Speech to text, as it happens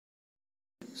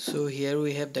So here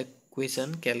we have the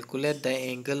question: calculate the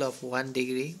angle of 1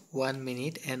 degree, 1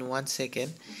 minute and 1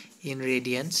 second in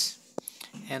radians.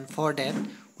 And for that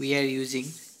we are using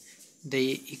the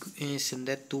equation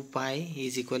that 2 pi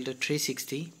is equal to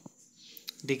 360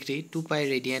 degree. 2 pi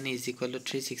radian is equal to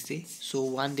 360. So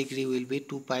 1 degree will be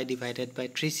 2 pi divided by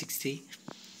 360,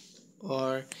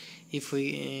 or if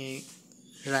we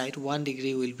write 1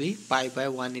 degree will be pi by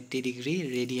 180 degree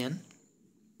radian.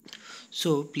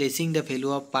 So placing the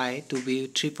value of pi to be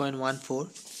 3.14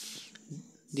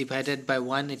 divided by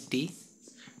 180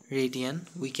 radian,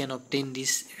 we can obtain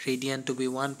this radian to be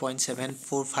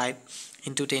 1.745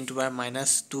 into 10 to the power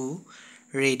minus 2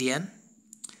 radian.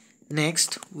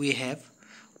 Next we have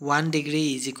 1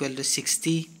 degree is equal to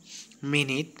 60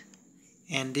 minute,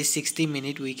 and this 60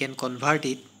 minute we can convert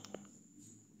it.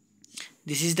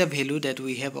 This is the value that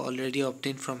we have already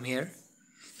obtained from here,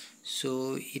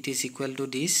 so it is equal to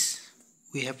this.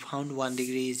 We have found 1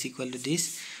 degree is equal to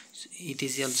this. It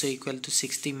is also equal to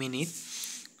 60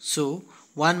 minutes. So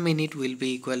 1 minute will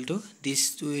be equal to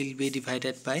this, will be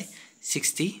divided by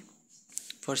 60.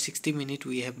 For 60 minutes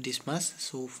we have this much,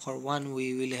 so for 1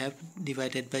 we will have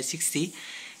divided by 60,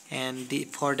 and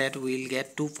for that we will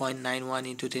get 2.91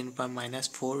 into 10 to the power minus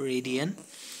 4 radian.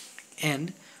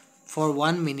 And for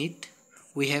 1 minute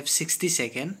we have 60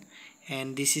 seconds,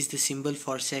 and this is the symbol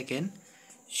for second.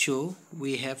 So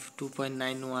we have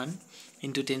 2.91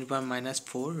 into 10 to the power minus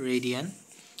 4 radian.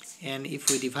 And if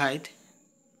we divide,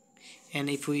 and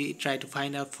if we try to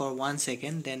find out for 1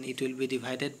 second, then it will be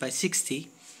divided by 60,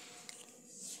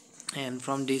 and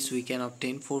from this we can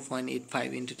obtain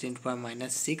 4.85 into 10 to the power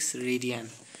minus 6 radian.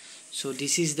 So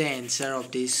this is the answer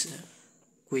of this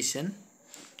question,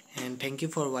 and thank you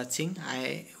for watching.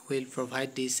 I will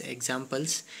provide these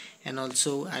examples, and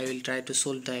also I will try to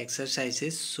solve the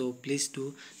exercises, so please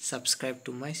do subscribe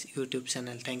to my YouTube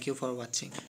channel. Thank you for watching.